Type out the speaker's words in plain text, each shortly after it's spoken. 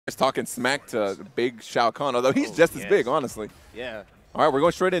Just talking smack to big Shao Kahn, although he's just as big, honestly. Yeah. All right, we're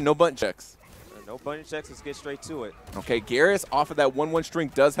going straight in. No button checks. No button checks. Let's get straight to it. Okay, Geras off of that 1-1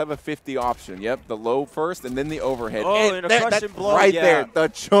 string does have a 50 option. Yep, the low first and then the overhead. Oh, and a crushing blow. Right there, the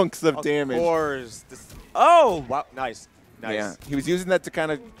chunks of damage. Of course. Oh, wow. Nice. Nice. Yeah, he was using that to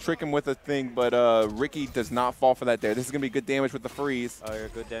kind of trick him with a thing, but Ricky does not fall for that there. This is going to be good damage with the freeze. Oh, yeah,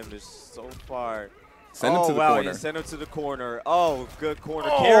 good damage so far. Send him to the corner. Yeah, send him to the corner. Oh, good corner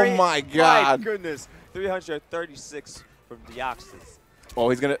Oh, carry. my God. My goodness. 336 from Deoxys. Oh,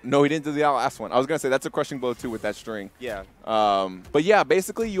 he's going to – no, he didn't do the last one. I was going to say that's a crushing blow, too, with that string. Yeah. But, yeah,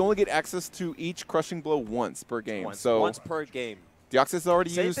 basically you only get access to each crushing blow once per game. Once per game. Deoxys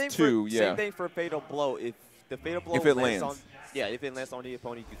already used two. Same thing for Fatal Blow. If the Fatal Blow if it lands. If it lands on the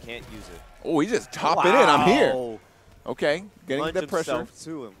opponent, you can't use it. Oh, he's just chopping in. I'm here. Okay, getting the pressure.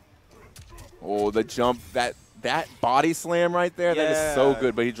 To him. Oh, the jump, that body slam right there, that is so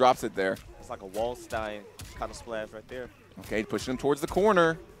good, but he drops it there. It's like a Wallstein kind of splash right there. Okay, pushing him towards the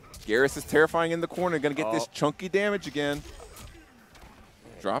corner. Geras is terrifying in the corner, going to get this chunky damage again.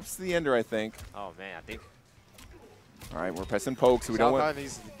 Drops the ender, I think. Oh, man, I think. All right, we're pressing pokes. So we don't want.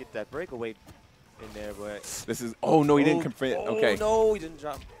 Needs to get that breakaway in there, but. This is. Oh, no, he didn't confirm. Okay. No, he didn't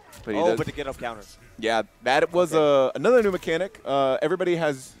drop. But he does. But the get up counter. Yeah, that was another new mechanic. Everybody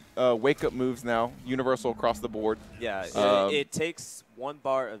has wake-up moves now, universal across the board. Yeah, it takes 1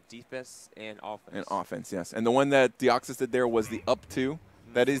 bar of defense and offense. And offense, yes. And the one that Deoxys did there was the up 2.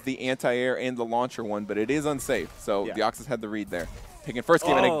 That is the anti-air and the launcher one, but it is unsafe. So Deoxys had the read there. Taking first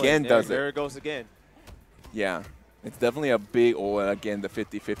game and again does it. There it goes again. Yeah. It's definitely a big, and again, the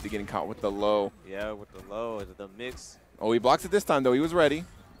 50-50 getting caught with the low. Yeah, with the low, the mix. Oh, he blocks it this time, though. He was ready.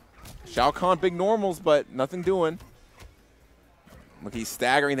 Shao Kahn, big normals, but nothing doing. Look, he's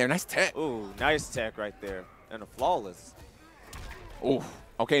staggering there. Nice tech. Ooh, nice tech right there. And a flawless. Oh,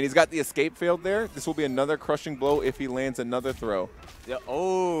 okay, and he's got the escape failed there. This will be another crushing blow if he lands another throw. Yeah.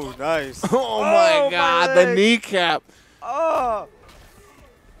 Oh, nice. Oh, my God, the kneecap. Oh.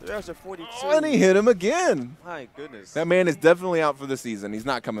 There's a 42. Oh, and he hit him again. My goodness. That man is definitely out for the season. He's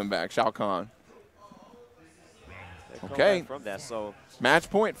not coming back. Shao Kahn. Okay. From that, so match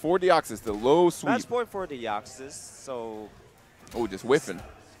point for Deoxys, the low sweep. Match point for Deoxys, so. Oh, just whiffing.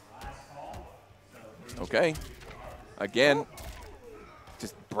 Okay. Again,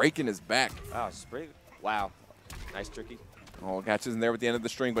 just breaking his back. Wow. Nice tricky. Oh, catches in there with the end of the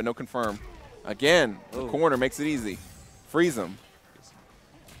string, but no confirm. Again, the corner makes it easy. Freeze him.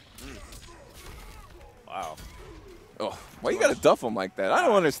 Wow. Oh, why you gotta duff him like that? I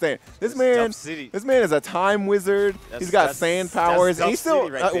don't understand. This man is a time wizard. He's got sand powers, and he's still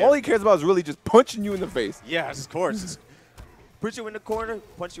all he cares about is really just punching you in the face. Yeah, of course. Put you in the corner,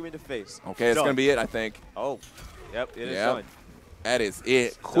 punch you in the face. Okay, that's gonna be it, I think. Oh, yep, it is done. That is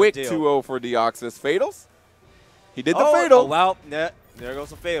it. Quick 2-0 for Deoxys. Fatals? He did the fatal. Oh, wow. There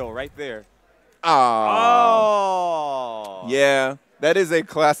goes a fatal right there. Oh. Yeah. That is a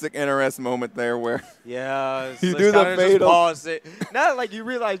classic NRS moment there where you do the fatal. Pause it. Not like you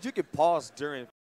realize you can pause during